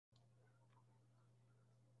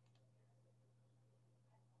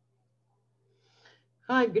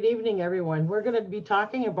Hi, good evening, everyone. We're going to be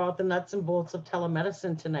talking about the nuts and bolts of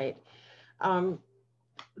telemedicine tonight. Um,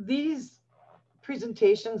 these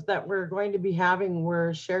presentations that we're going to be having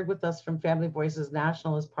were shared with us from Family Voices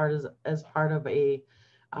National as part of a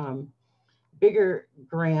um, bigger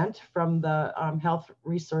grant from the Health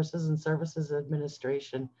Resources and Services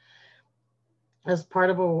Administration as part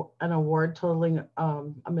of an award totaling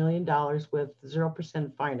 $1 million with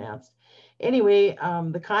 0% financed. Anyway,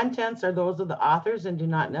 the contents are those of the authors and do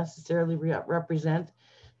not necessarily represent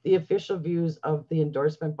the official views of the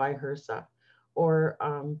endorsement by HRSA or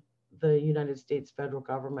the United States federal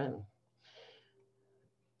government.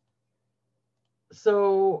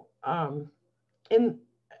 So in,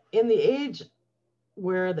 in the age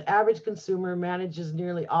where the average consumer manages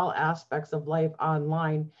nearly all aspects of life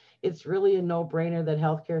online, it's really a no-brainer that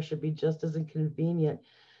healthcare should be just as inconvenient,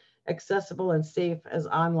 accessible, and safe as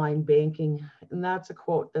online banking. And that's a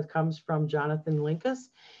quote that comes from Jonathan Linkus.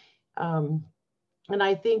 Um, and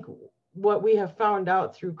I think what we have found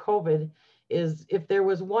out through COVID is if there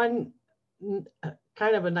was one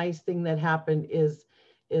kind of a nice thing that happened is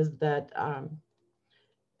that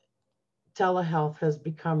telehealth has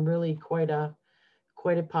become really quite a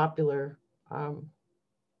popular um,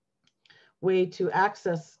 way to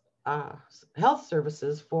access health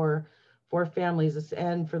services for families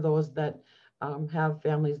and for those that have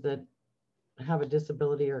families that have a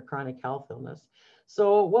disability or chronic health illness.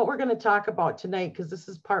 So what we're going to talk about tonight, because this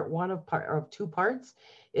is part of two parts,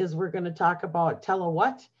 is we're going to talk about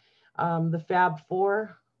what, the Fab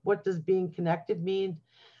Four, what does being connected mean?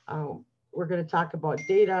 We're going to talk about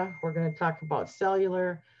data. We're going to talk about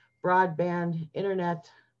cellular, broadband, internet,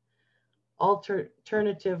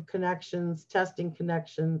 alternative connections, testing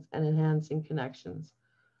connections, and enhancing connections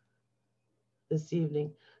this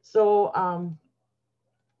evening. So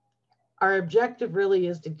our objective really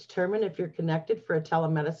is to determine if you're connected for a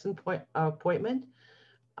telemedicine appointment.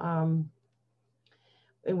 Um,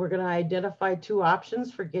 and we're going to identify two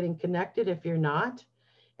options for getting connected if you're not.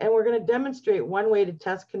 And we're going to demonstrate one way to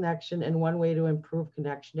test connection and one way to improve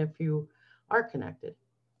connection if you are connected.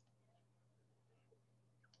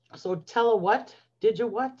 So what?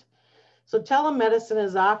 What? So telemedicine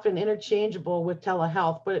is often interchangeable with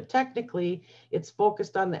telehealth, but technically it's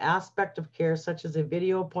focused on the aspect of care such as a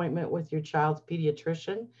video appointment with your child's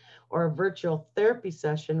pediatrician or a virtual therapy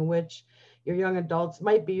session, which your young adults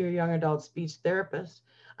might be your young adult speech therapist.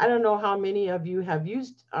 I don't know how many of you have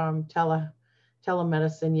used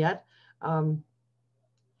telemedicine yet, um,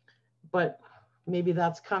 but maybe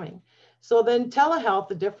that's coming. So then telehealth,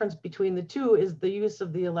 the difference between the two is the use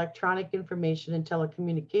of the electronic information and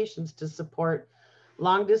telecommunications to support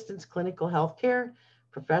long distance clinical health care,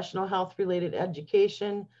 professional health related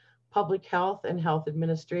education, public health, and health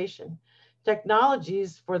administration.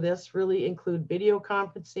 Technologies for this really include video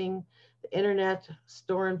conferencing, the internet,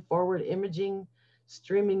 store and forward imaging,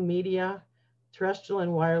 streaming media, terrestrial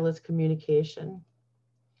and wireless communication.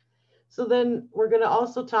 So then we're going to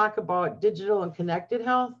also talk about digital and connected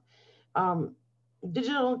health. Um,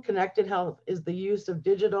 Digital and connected health is the use of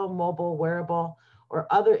digital, mobile, wearable, or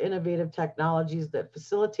other innovative technologies that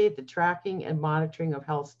facilitate the tracking and monitoring of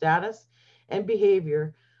health status and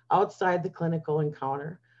behavior outside the clinical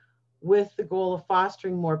encounter, with the goal of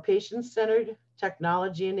fostering more patient-centered,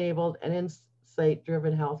 technology-enabled, and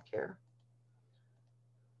insight-driven healthcare.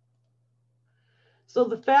 So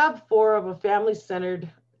the Fab Four of a family-centered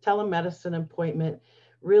telemedicine appointment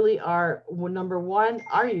really are: number one,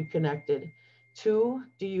 are you connected? Two,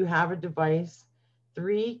 do you have a device?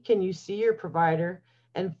 Three, can you see your provider?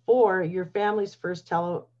 And four, your family's first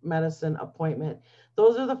telemedicine appointment.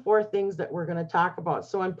 Those are the four things that we're going to talk about.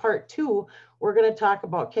 So in part two, we're going to talk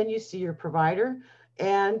about, can you see your provider?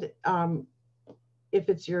 And if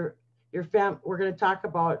it's we're going to talk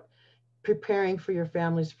about preparing for your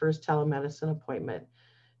family's first telemedicine appointment.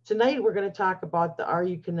 Tonight, we're going to talk about the are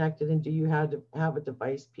you connected and do you have a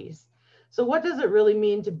device piece. So what does it really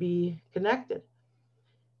mean to be connected?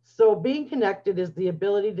 So being connected is the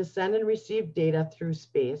ability to send and receive data through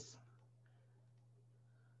space.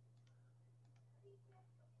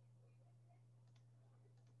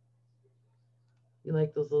 You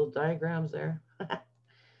like those little diagrams there?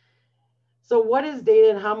 So what is data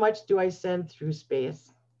and how much do I send through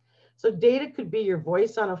space? So data could be your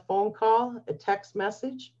voice on a phone call, a text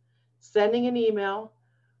message, sending an email,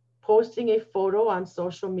 posting a photo on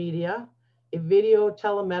social media, a video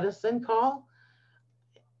telemedicine call.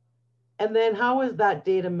 And then how is that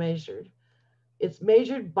data measured? It's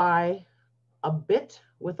measured by a bit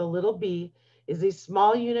with a little b is a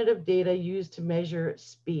small unit of data used to measure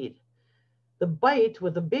speed. The byte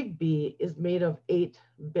with a big B is made of 8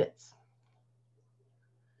 bits.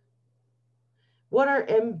 What are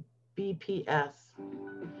Mbps?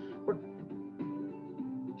 We're,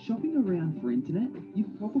 Shopping around for internet,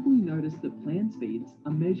 you've probably noticed that plan speeds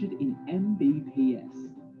are measured in Mbps.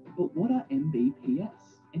 But what are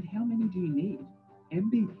Mbps and how many do you need?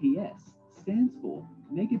 Mbps stands for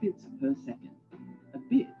megabits per second. A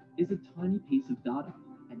bit is a tiny piece of data,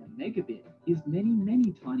 and a megabit is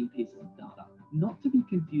many tiny pieces of data, not to be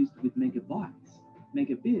confused with megabytes.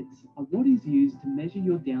 Megabits are what is used to measure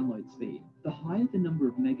your download speed. The higher the number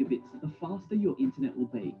of megabits, the faster your internet will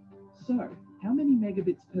be. So, how many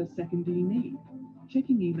megabits per second do you need?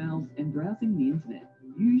 Checking emails and browsing the internet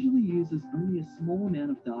usually uses only a small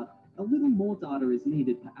amount of data. A little more data is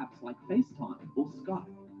needed for apps like FaceTime or Skype.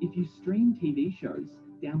 If you stream TV shows,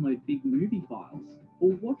 download big movie files,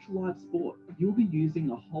 or watch live sport, you'll be using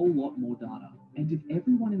a whole lot more data. And if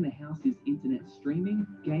everyone in the house is internet streaming,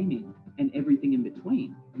 gaming, and everything in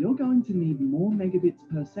between, you're going to need more megabits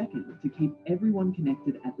per second to keep everyone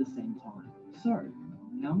connected at the same time. So,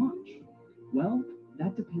 how much? Well,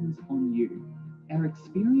 that depends on you. Our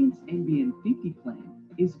Experience NBN 50 plan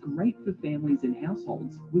is great for families and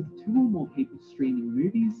households with 2 or more people streaming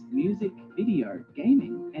movies, music, video,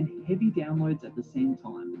 gaming, and heavy downloads at the same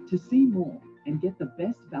time. To see more and get the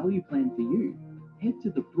best value plan for you, head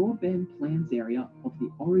to the broadband plans area of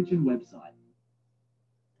the Origin website.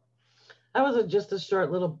 that was just a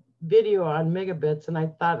short little video on megabits, and I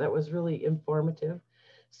thought that was really informative.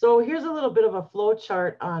 So here's a little bit of a flow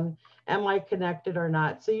chart on am I connected or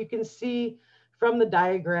not. So you can see from the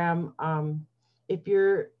diagram, if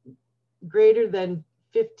you're greater than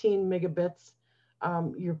 15 megabits,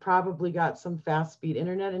 you're probably got some fast speed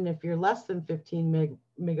internet. And if you're less than 15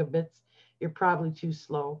 megabits, you're probably too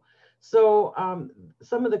slow. So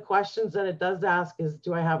some of the questions that it does ask is,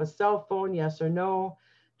 do I have a cell phone? Yes or no?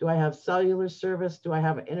 Do I have cellular service? Do I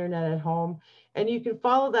have internet at home? And you can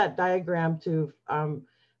follow that diagram to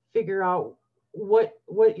figure out what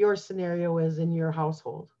your scenario is in your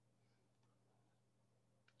household.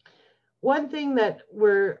 One thing that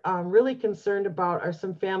we're really concerned about are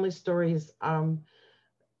some family stories.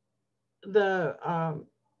 The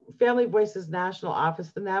Family Voices National Office,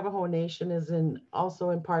 the Navajo Nation, is also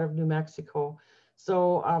in part of New Mexico.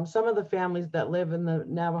 So some of the families that live in the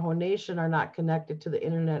Navajo Nation are not connected to the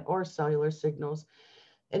internet or cellular signals.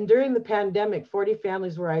 And during the pandemic, 40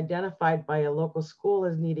 families were identified by a local school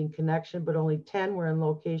as needing connection, but only 10 were in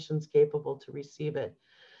locations capable to receive it.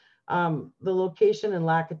 The location and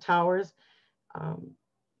lack of towers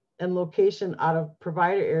and location out of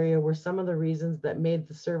provider area were some of the reasons that made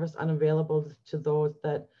the service unavailable to those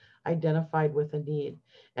that identified with a need.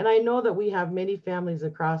 And I know that we have many families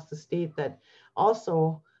across the state that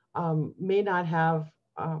also may not have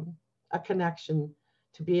a connection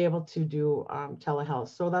to be able to do telehealth.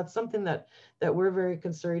 So that's something that we're very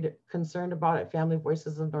concerned about at Family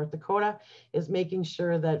Voices of North Dakota, is making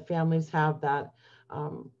sure that families have that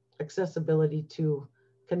accessibility to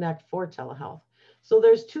connect for telehealth. So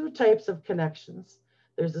there's 2 types of connections.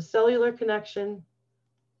 There's a cellular connection,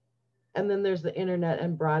 and then there's the internet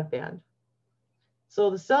and broadband.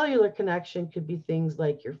 So the cellular connection could be things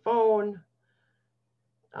like your phone.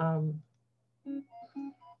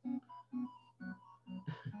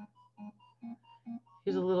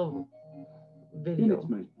 Here's a little video. In its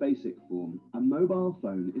most basic form, a mobile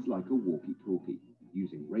phone is like a walkie-talkie,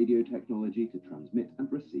 using radio technology to transmit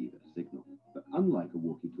and receive a signal. But unlike a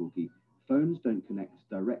walkie-talkie, phones don't connect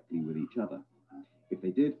directly with each other. If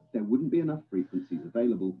they did, there wouldn't be enough frequencies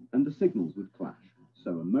available and the signals would clash.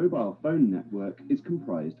 So a mobile phone network is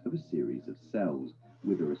comprised of a series of cells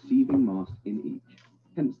with a receiving mast in each,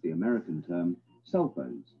 hence the American term cell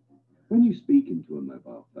phones. When you speak into a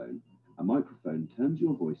mobile phone, a microphone turns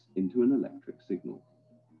your voice into an electric signal.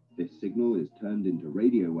 This signal is turned into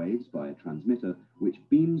radio waves by a transmitter, which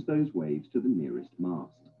beams those waves to the nearest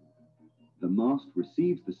mast. The mast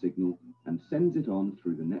receives the signal and sends it on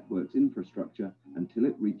through the network's infrastructure until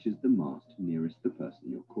it reaches the mast nearest the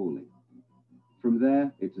person you're calling. From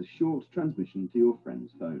there, it's a short transmission to your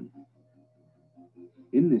friend's phone.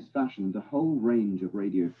 In this fashion, the whole range of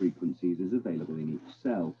radio frequencies is available in each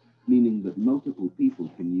cell, meaning that multiple people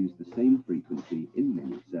can use the same frequency in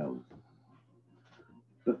many cells.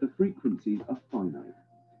 But the frequencies are finite.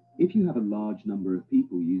 If you have a large number of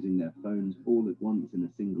people using their phones all at once in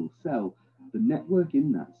a single cell, the network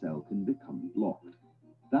in that cell can become blocked.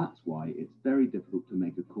 That's why it's very difficult to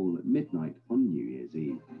make a call at midnight on New Year's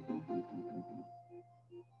Eve.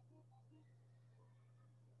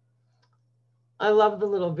 I love the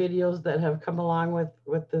little videos that have come along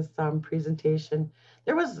with this presentation.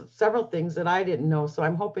 There was several things that I didn't know, so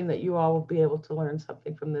I'm hoping that you all will be able to learn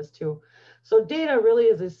something from this too. So data really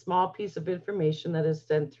is a small piece of information that is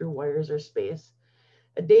sent through wires or space.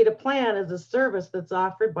 A data plan is a service that's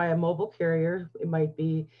offered by a mobile carrier. It might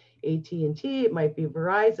be AT&T, it might be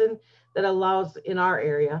Verizon, that allows, in our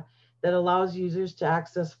area, that allows users to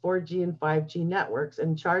access 4G and 5G networks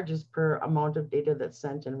and charges per amount of data that's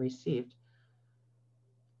sent and received.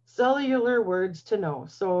 Cellular words to know.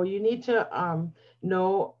 So you need to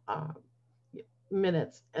know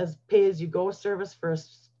minutes as pay-as-you-go service for a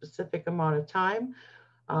specific amount of time.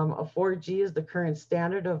 A 4G is the current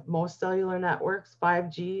standard of most cellular networks.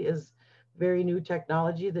 5G is very new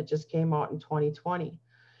technology that just came out in 2020.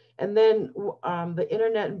 And then the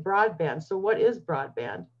internet and broadband. So what is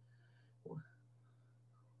broadband?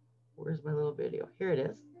 Where's my little video? Here it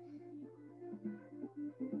is.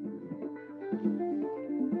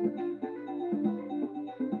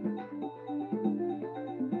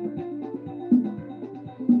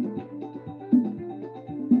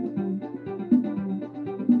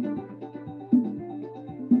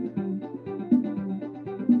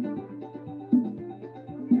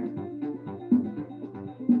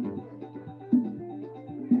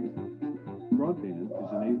 Broadband is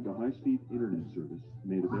a name for high-speed internet service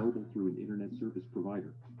made available through an internet service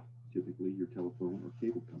provider, typically your telephone or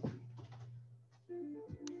cable company.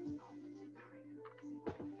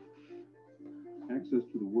 Access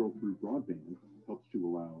to the world through broadband helps to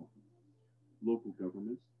allow local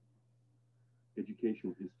governments,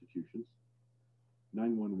 educational institutions,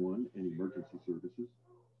 911 and emergency services,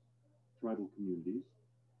 tribal communities,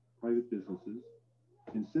 private businesses,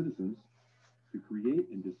 and citizens to create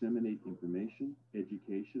and disseminate information,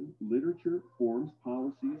 education, literature, forms,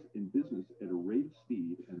 policies, and business at a rate of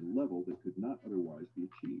speed and level that could not otherwise be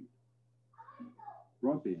achieved.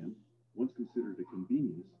 Broadband, once considered a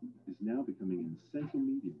convenience, is now becoming an essential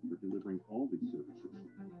medium for delivering all these services.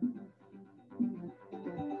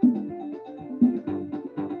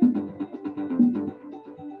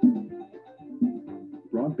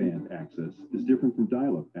 Broadband access is different from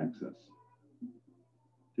dial-up access.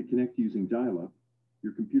 To connect using dial-up,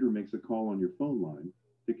 your computer makes a call on your phone line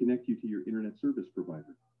to connect you to your internet service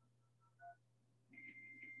provider.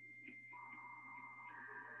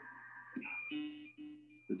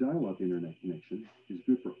 The dial-up internet connection is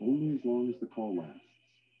good for only as long as the call lasts.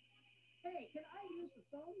 Hey, can I use the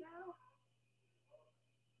phone now?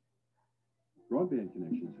 Broadband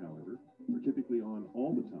connections, however, are typically on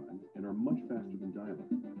all the time and are much faster than dial-up.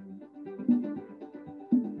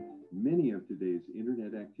 Many of today's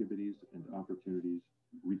internet activities and opportunities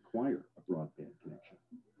require a broadband connection.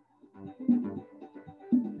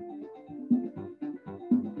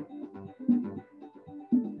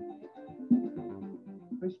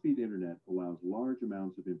 High-speed internet allows large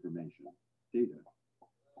amounts of information, data,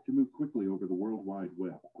 to move quickly over the World Wide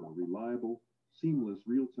Web for a reliable, seamless,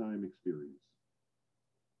 real-time experience.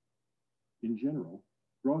 In general,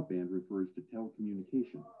 broadband refers to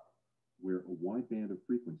telecommunication, where a wide band of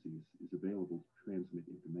frequencies is available to transmit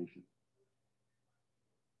information.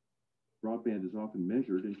 Broadband is often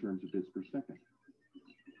measured in terms of bits per second.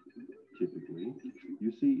 Typically,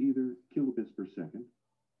 you see either kilobits per second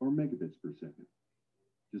or megabits per second,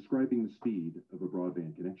 describing the speed of a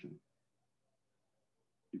broadband connection.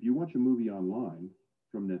 If you watch a movie online,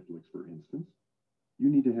 from Netflix for instance, you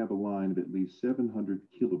need to have a line of at least 700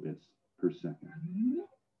 kilobits per second.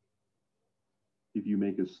 If you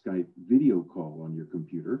make a Skype video call on your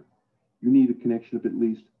computer, you need a connection of at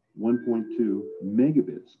least 1.2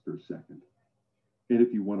 megabits per second. And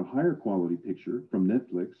if you want a higher quality picture from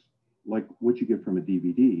Netflix, like what you get from a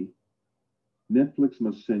DVD, Netflix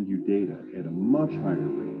must send you data at a much higher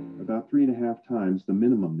rate, about 3.5 times the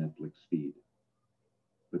minimum Netflix speed.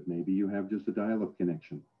 But maybe you have just a dial-up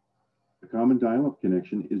connection. A common dial-up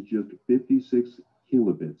connection is just 56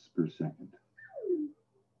 kilobits per second.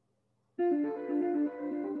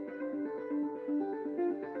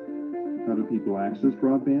 How do people access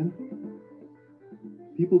broadband?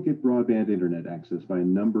 People get broadband internet access by a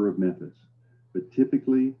number of methods, but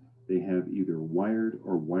typically they have either wired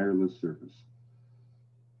or wireless service.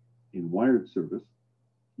 In wired service,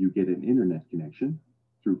 you get an internet connection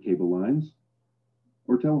through cable lines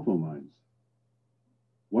or telephone lines.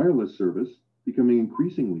 Wireless service, becoming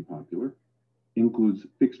increasingly popular, includes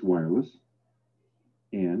fixed wireless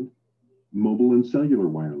and mobile and cellular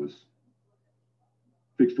wireless.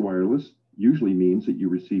 Fixed wireless usually means that you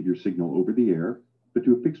receive your signal over the air, but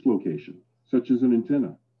to a fixed location, such as an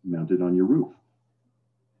antenna mounted on your roof.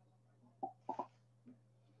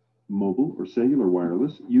 Mobile or cellular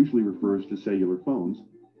wireless usually refers to cellular phones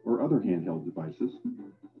or other handheld devices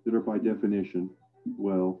that are by definition,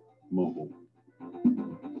 well, mobile,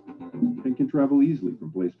 and can travel easily from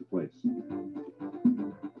place to place.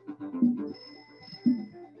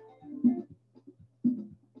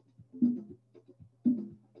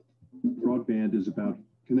 Broadband is about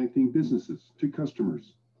connecting businesses to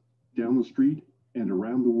customers down the street and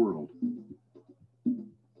around the world.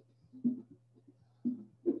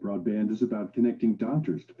 Broadband is about connecting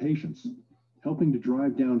doctors to patients, helping to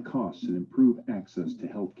drive down costs and improve access to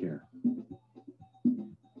healthcare.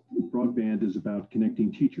 Broadband is about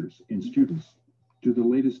connecting teachers and students to the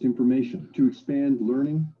latest information to expand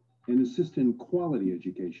learning and assist in quality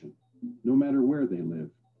education, no matter where they live.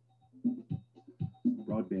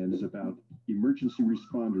 Broadband is about emergency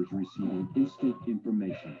responders receiving instant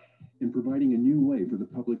information and providing a new way for the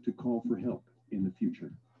public to call for help in the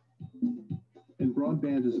future. And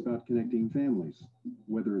broadband is about connecting families,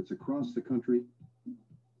 whether it's across the country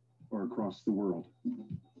or across the world.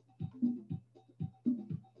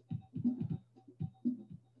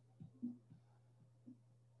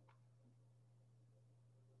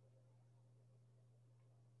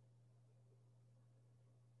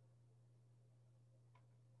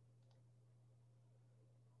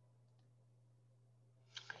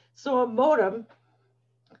 So a modem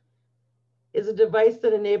is a device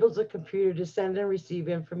that enables a computer to send and receive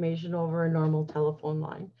information over a normal telephone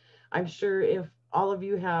line. I'm sure if all of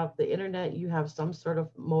you have the internet, you have some sort of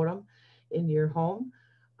modem in your home.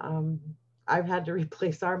 I've had to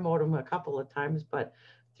replace our modem a couple of times, but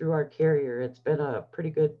through our carrier, it's been a pretty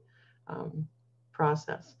good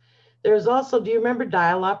process. There's also, do you remember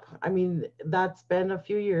dial-up? I mean, that's been a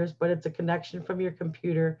few years, but it's a connection from your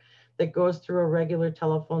computer that goes through a regular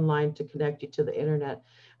telephone line to connect you to the internet.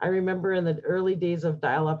 I remember in the early days of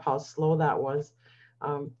dial-up how slow that was.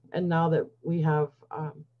 And now that we have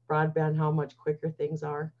broadband, how much quicker things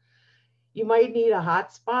are. You might need a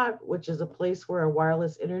hotspot, which is a place where a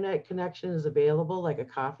wireless internet connection is available, like a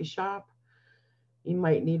coffee shop. You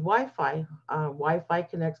might need Wi-Fi. Wi-Fi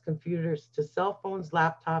connects computers to cell phones,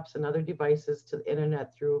 laptops, and other devices to the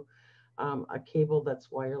internet through a cable that's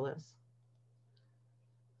wireless.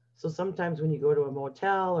 So sometimes when you go to a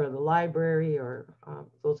motel or the library or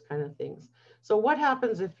those kind of things. So what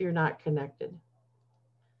happens if you're not connected?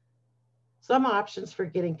 Some options for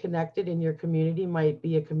getting connected in your community might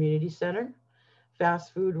be a community center,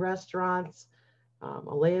 fast food restaurants,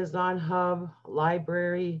 a liaison hub, a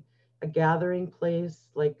library, a gathering place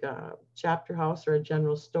like a chapter house or a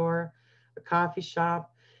general store, a coffee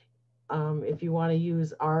shop. If you want to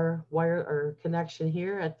use our wire or connection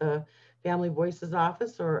here at the Family Voices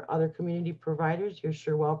office or other community providers, you're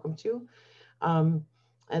sure welcome to. And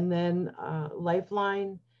then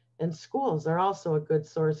Lifeline and schools are also a good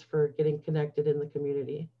source for getting connected in the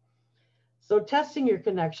community. So testing your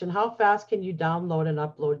connection, how fast can you download and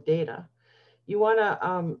upload data? You want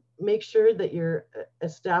to make sure that you're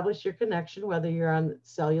establish your connection, whether you're on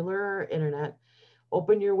cellular or internet.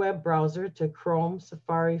 Open your web browser to Chrome,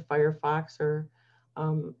 Safari, Firefox, or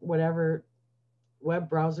whatever web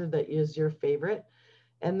browser that is your favorite.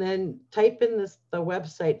 And then type in the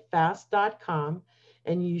website fast.com,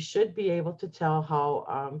 and you should be able to tell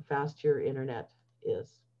how fast your internet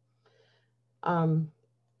is.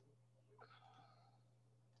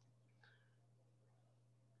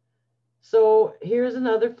 So here's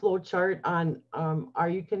another flow chart on are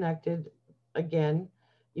you connected? Again,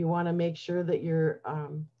 you want to make sure that you're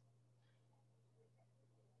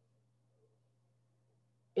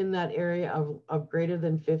in that area of greater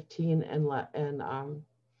than 15 and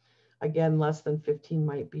again, less than 15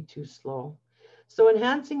 might be too slow. So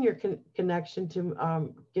enhancing your connection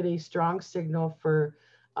to get a strong signal for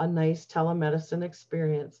a nice telemedicine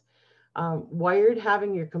experience. Wired,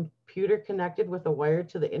 having your computer connected with a wire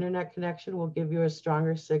to the internet connection will give you a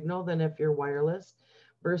stronger signal than if you're wireless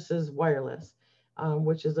versus wireless,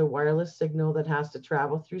 which is a wireless signal that has to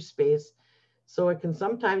travel through space. So it can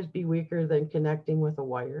sometimes be weaker than connecting with a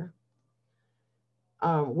wire.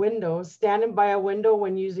 Windows, standing by a window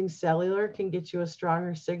when using cellular can get you a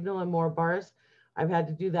stronger signal and more bars. I've had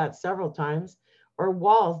to do that several times. Or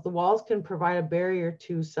walls, the walls can provide a barrier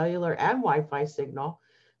to cellular and Wi-Fi signal.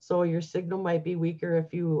 So your signal might be weaker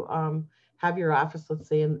if you have your office, let's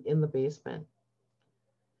say in the basement.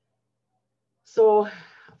 So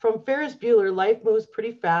from Ferris Bueller, life moves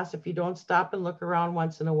pretty fast. If you don't stop and look around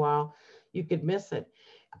once in a while, you could miss it.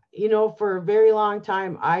 You know, for a very long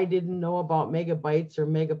time, I didn't know about megabytes or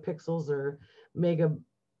megapixels or mega,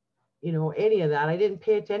 you know, any of that. I didn't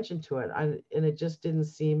pay attention to it. And it just didn't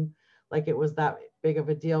seem like it was that big of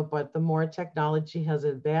a deal, but the more technology has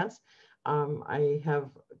advanced, I have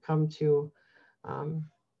come to um,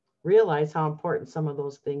 realize how important some of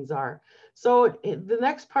those things are. So the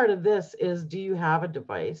next part of this is, do you have a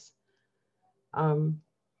device? Um,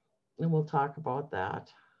 and we'll talk about that.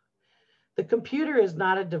 The computer is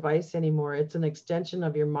not a device anymore. It's an extension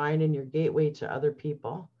of your mind and your gateway to other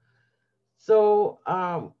people. So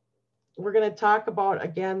we're going to talk about,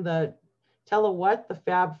 again, the what, the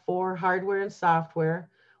Fab4 hardware and software.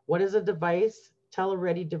 What is a device?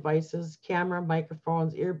 Tele-ready devices, camera,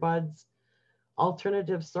 microphones, earbuds,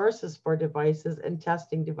 alternative sources for devices, and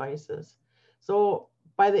testing devices. So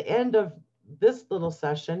by the end of this little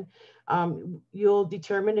session, you'll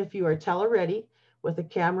determine if you are tele-ready with a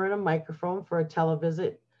camera and a microphone for a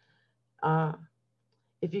televisit. Uh,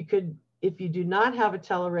 if you do not have a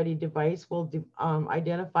tele-ready device, we'll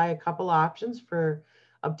identify a couple options for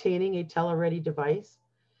obtaining a tele-ready device.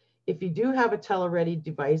 If you do have a tele-ready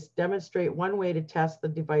device, demonstrate one way to test the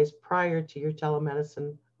device prior to your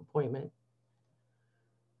telemedicine appointment.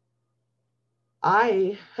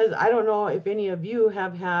 I don't know if any of you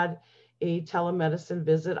have had a telemedicine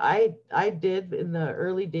visit. I did in the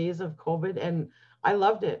early days of COVID, and I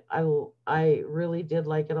loved it. I really did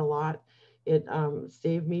like it a lot. It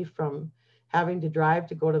saved me from having to drive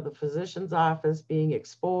to go to the physician's office, being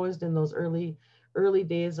exposed in those early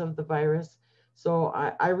days of the virus. So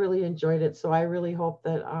I really enjoyed it. So I really hope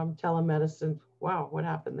that telemedicine, wow, what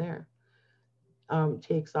happened there,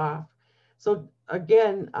 takes off. So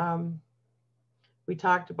again, we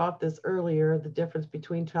talked about this earlier, the difference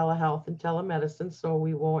between telehealth and telemedicine, so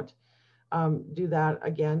we won't do that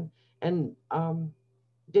again. And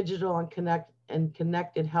digital and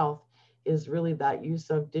connected health is really that use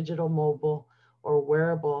of digital, mobile, or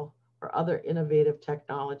wearable or other innovative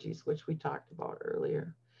technologies, which we talked about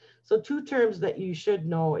earlier. So two terms that you should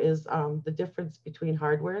know is the difference between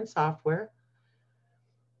hardware and software.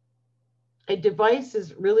 A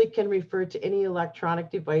device really can refer to any electronic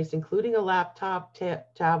device, including a laptop,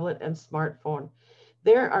 tablet, and smartphone.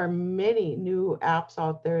 There are many new apps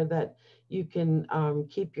out there that you can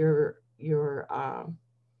keep your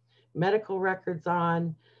medical records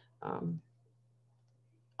on,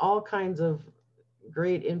 all kinds of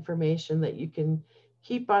great information that you can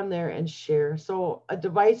keep on there and share. So a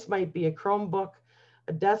device might be a Chromebook,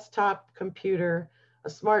 a desktop computer, a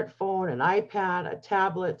smartphone, an iPad, a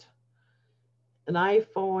tablet, an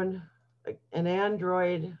iPhone, an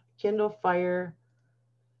Android, Kindle Fire.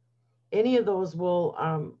 Any of those will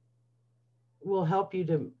help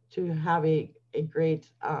you to have a great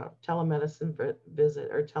telemedicine visit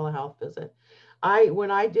or telehealth visit. When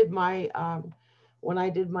I did my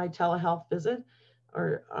telehealth visit,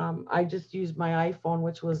 or I just used my iPhone,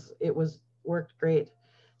 which worked great.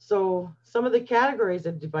 So some of the categories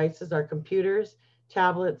of devices are computers,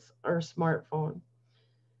 tablets, or smartphone.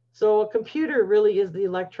 So a computer really is the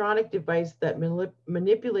electronic device that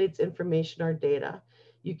manipulates information or data.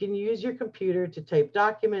 You can use your computer to type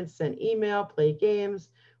documents, send email, play games,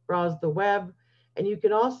 browse the web, and you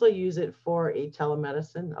can also use it for a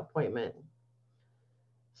telemedicine appointment.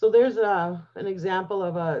 So there's an example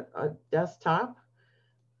of a desktop.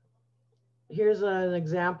 Here's an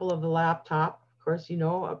example of the laptop. Of course, you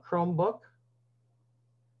know, a Chromebook.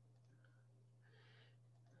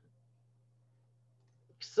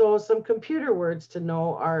 So some computer words to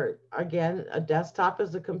know are, again, a desktop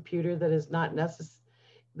is a computer that is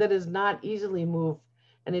not easily moved,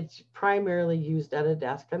 and it's primarily used at a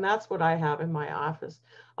desk. And that's what I have in my office,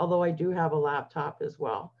 although I do have a laptop as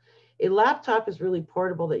well. A laptop is really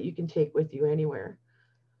portable that you can take with you anywhere.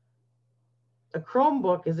 A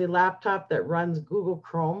Chromebook is a laptop that runs Google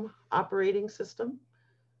Chrome operating system.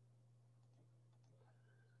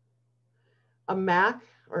 A Mac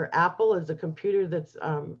or Apple is a computer that's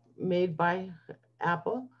made by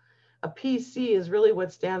Apple. A PC is really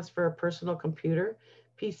what stands for a personal computer.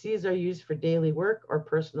 PCs are used for daily work or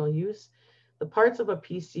personal use. The parts of a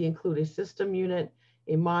PC include a system unit,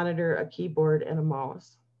 a monitor, a keyboard, and a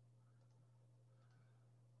mouse.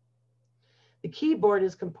 The keyboard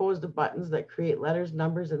is composed of buttons that create letters,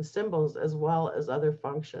 numbers, and symbols, as well as other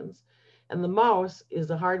functions. And the mouse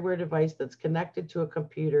is a hardware device that's connected to a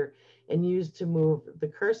computer and used to move the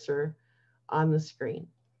cursor on the screen.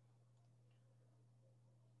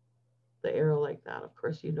 The arrow like that, of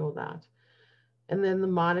course, you know that. And then the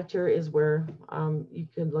monitor is where you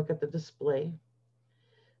can look at the display.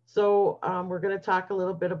 So we're going to talk a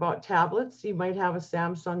little bit about tablets. You might have a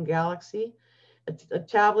Samsung Galaxy. A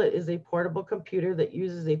tablet is a portable computer that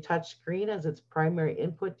uses a touch screen as its primary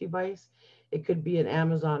input device. It could be an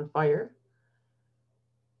Amazon Fire.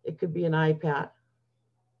 It could be an iPad.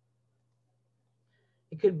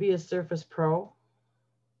 It could be a Surface Pro.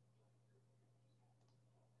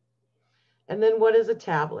 And then what is a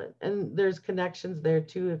tablet? And there's connections there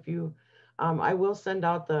too. If you, I will send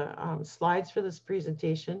out the slides for this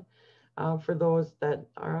presentation for those that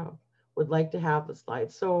are, would like to have the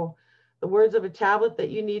slides. So the words of a tablet that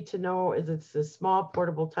you need to know is it's a small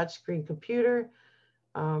portable touchscreen computer.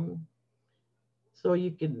 Um, so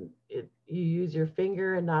you can, you use your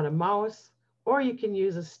finger and not a mouse, or you can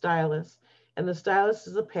use a stylus. And the stylus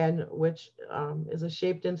is a pen, which is a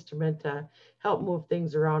shaped instrument to help move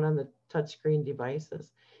things around on the touchscreen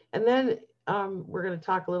devices. And then we're going to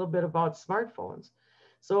talk a little bit about smartphones.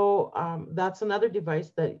 So that's another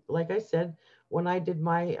device that, like I said, when I did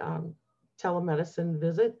my telemedicine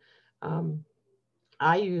visit, um,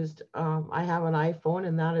 I have an iPhone,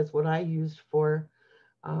 and that is what I used for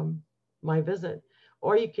um, my visit.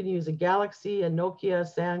 Or you can use a Galaxy, a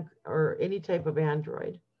Nokia, or any type of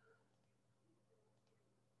Android.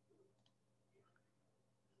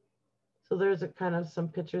 So there's a kind of some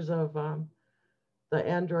pictures of the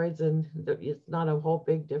Androids, and it's not a whole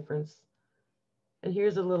big difference. And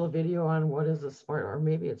here's a little video on what is a smart, or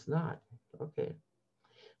maybe it's not. Okay.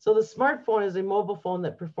 So the smartphone is a mobile phone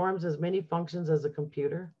that performs as many functions as a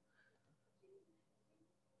computer.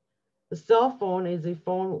 The cell phone is a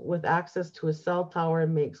phone with access to a cell tower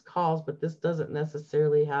and makes calls, but this doesn't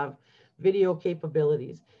necessarily have video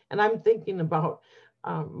capabilities. And I'm thinking about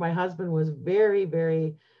my husband was very,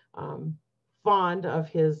 very um, fond of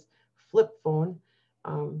his flip phone.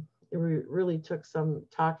 It really took some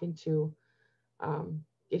talking to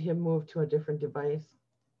get him moved to a different device.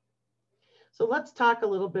 So let's talk a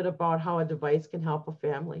little bit about how a device can help a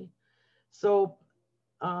family. So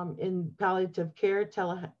in palliative care,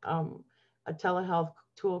 a telehealth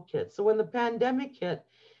toolkit. So when the pandemic hit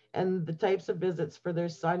and the types of visits for their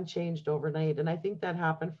son changed overnight, and I think that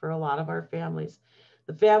happened for a lot of our families,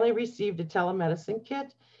 the family received a telemedicine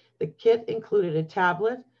kit. The kit included a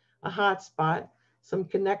tablet, a hotspot, some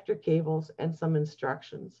connector cables, and some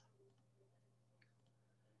instructions.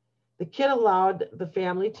 The kit allowed the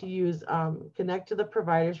family to connect to the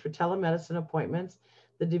providers for telemedicine appointments.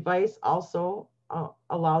 The device also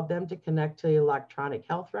allowed them to connect to electronic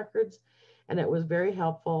health records, and it was very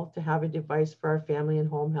helpful to have a device for our family and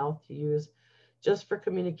home health to use just for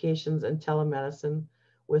communications and telemedicine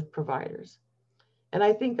with providers. And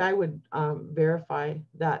I think I would verify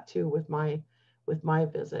that too with my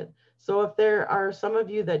visit. So if there are some of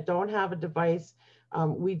you that don't have a device,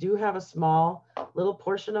 we do have a small little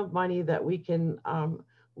portion of money that we can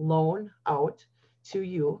loan out to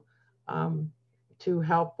you to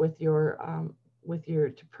help with your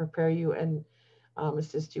to prepare you and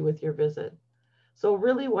assist you with your visit. So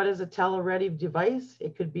really, what is a tele-ready device?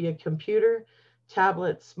 It could be a computer,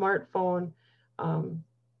 tablet, smartphone, um,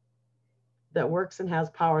 that works and has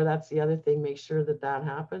power. That's the other thing. Make sure that that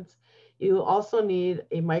happens. You also need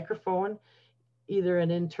a microphone, either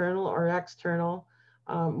an internal or external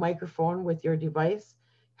microphone with your device,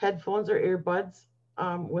 headphones or earbuds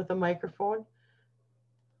with a microphone.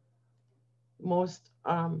 Most,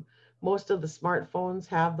 most of the smartphones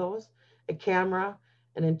have those, a camera,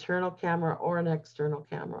 an internal camera or an external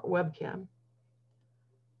camera, webcam.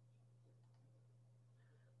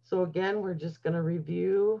 So again, we're just going to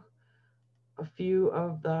review a few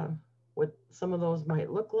of the, what some of those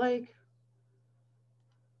might look like.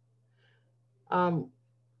 Um,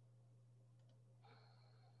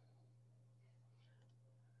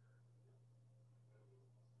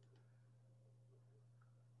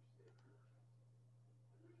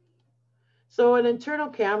 so an internal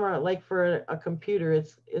camera, like for a computer,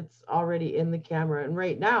 it's already in the camera. And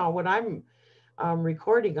right now, what I'm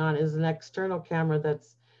recording on is an external camera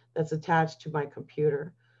that's attached to my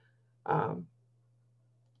computer. Um,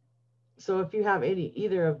 so if you have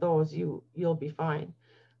either of those, you'll be fine.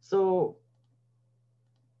 So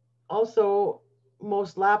also,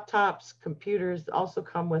 most laptops, computers also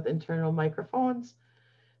come with internal microphones.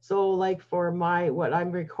 So like for what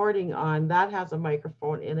I'm recording on, that has a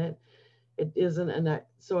microphone in it. It isn't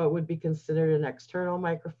so it would be considered an external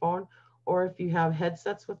microphone. Or if you have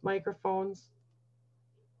headsets with microphones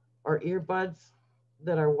or earbuds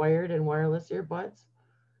that are wired and wireless earbuds,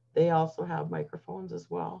 they also have microphones as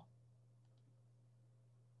well.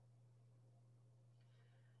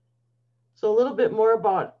 So a little bit more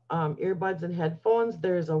about earbuds and headphones.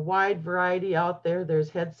 There's a wide variety out there. There's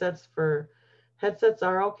headsets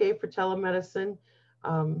are okay for telemedicine.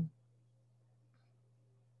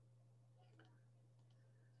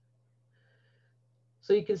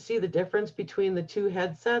 So you can see the difference between the two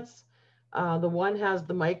headsets. The one has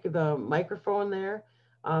the microphone there.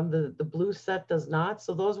 The blue set does not,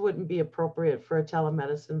 so those wouldn't be appropriate for a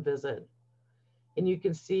telemedicine visit. And you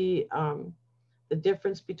can see the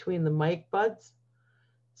difference between the mic buds.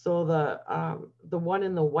 So the one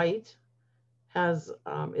in the white has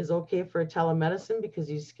is okay for telemedicine because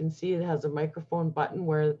you can see it has a microphone button,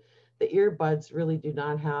 where the earbuds really do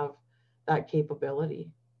not have that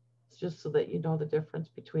capability. It's just so that you know the difference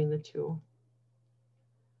between the two.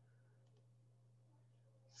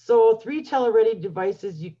 So 3 tele-ready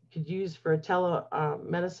devices you could use for a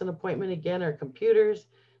telemedicine appointment again are computers,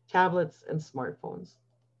 tablets, and smartphones.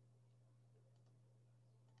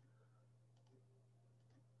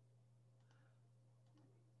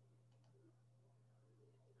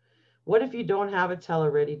 What if you don't have a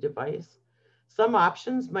tele-ready device? Some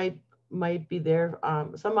options might be there.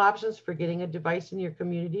 Some options for getting a device in your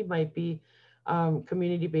community might be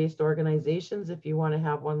community-based organizations if you want to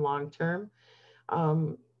have one long term.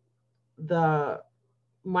 Um, the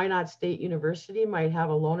Minot State University might have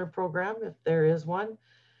a loaner program if there is one.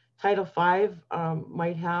 Title V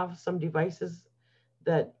might have some devices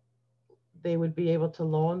that they would be able to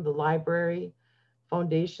loan. The library,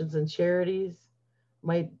 foundations, and charities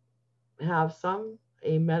might have some,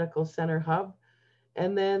 a medical center hub.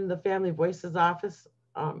 And then the Family Voices office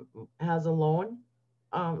has a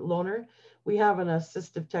loaner. We have an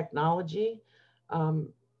assistive technology um,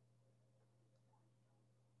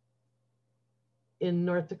 in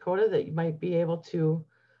North Dakota that you might be able to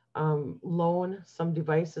loan some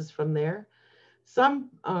devices from there.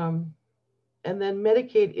 Some, and then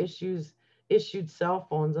Medicaid issued cell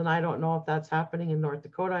phones, and I don't know if that's happening in North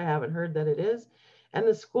Dakota. I haven't heard that it is. And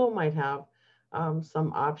the school might have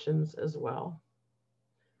some options as well.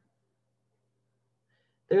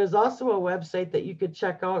 There's also a website that you could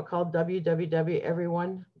check out called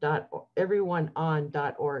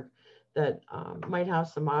www.everyoneon.org that might have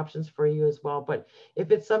some options for you as well. But if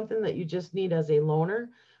it's something that you just need as a loaner,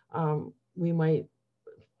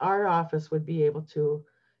 our office would be able to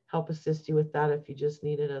help assist you with that if you just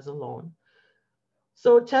need it as a loan.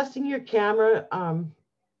 So testing your camera,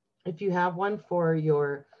 if you have one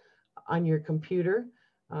on your computer,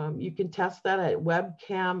 you can test that at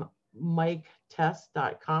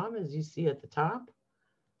webcammictest.com, as you see at the top.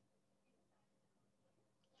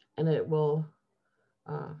 And it will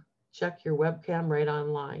check your webcam right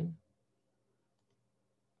online.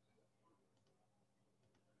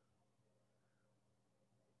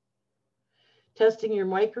 Testing your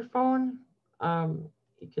microphone,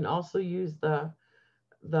 you can also use the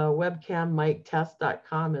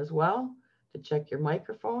webcammictest.com as well to check your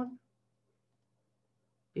microphone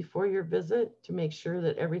before your visit to make sure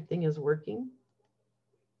that everything is working.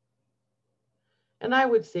 And I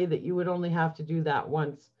would say that you would only have to do that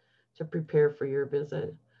once to prepare for your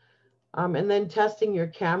visit. And then testing your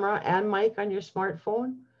camera and mic on your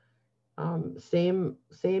smartphone. Same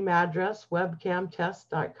address,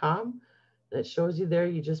 webcamtest.com. That shows you there.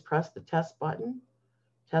 You just press the test button,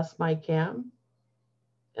 test my cam.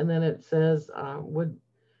 And then it says, would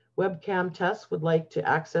webcam test would like to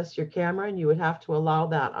access your camera, and you would have to allow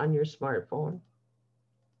that on your smartphone.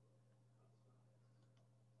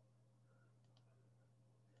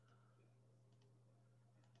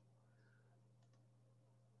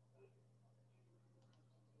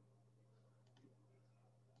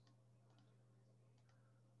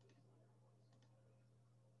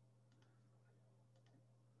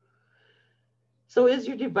 So is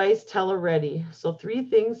your device tele-ready? So 3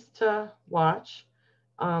 things to watch.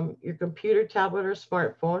 Your computer, tablet, or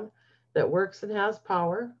smartphone that works and has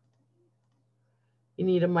power. You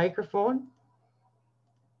need a microphone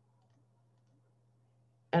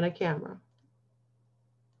and a camera.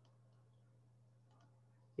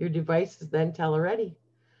 Your device is then tele-ready.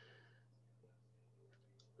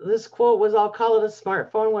 This quote was, I'll call it a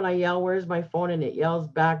smartphone when I yell, where's my phone? And it yells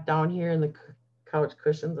back down here in the couch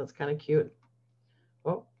cushions. That's kind of cute.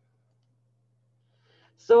 Oh.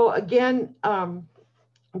 So again,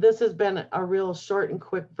 this has been a real short and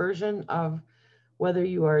quick version of whether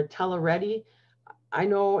you are tele-ready. I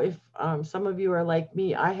know if some of you are like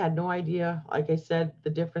me, I had no idea, like I said, the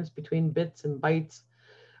difference between bits and bytes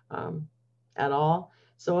at all.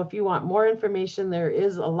 So if you want more information, there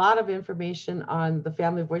is a lot of information on the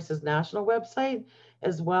Family Voices National website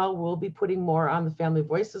as well. We'll be putting more on the Family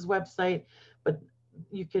Voices website, but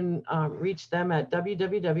you can reach them at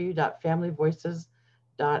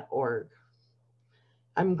www.familyvoices.org.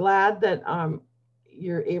 I'm glad that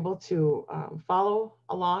you're able to follow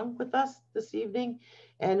along with us this evening,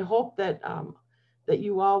 and hope that that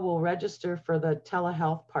you all will register for the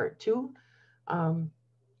telehealth part 2,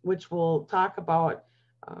 which will talk about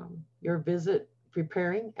your visit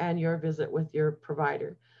preparing and your visit with your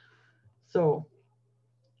provider. So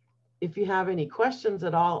if you have any questions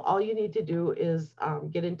at all you need to do is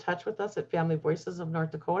get in touch with us at Family Voices of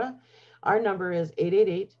North Dakota. Our number is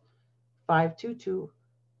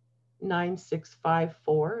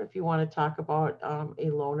 888-522-9654 if you want to talk about a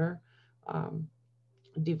loaner um,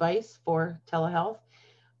 device for telehealth,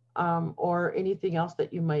 or anything else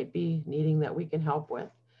that you might be needing that we can help with.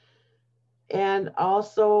 And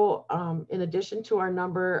also, in addition to our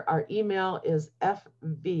number, our email is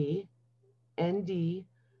fvnd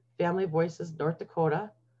Family Voices North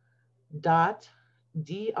Dakota dot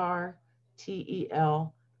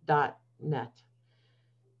drtel dot net.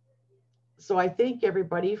 So I thank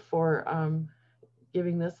everybody for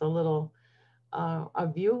giving this a little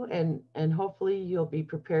a view, and hopefully you'll be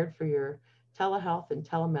prepared for your telehealth and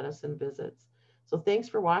telemedicine visits. So thanks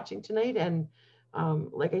for watching tonight. And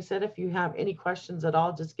like I said, if you have any questions at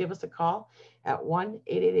all, just give us a call at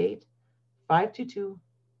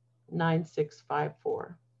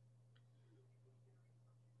 1-888-522-9654.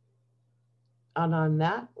 And on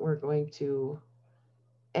that, we're going to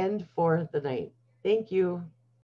end for the night. Thank you.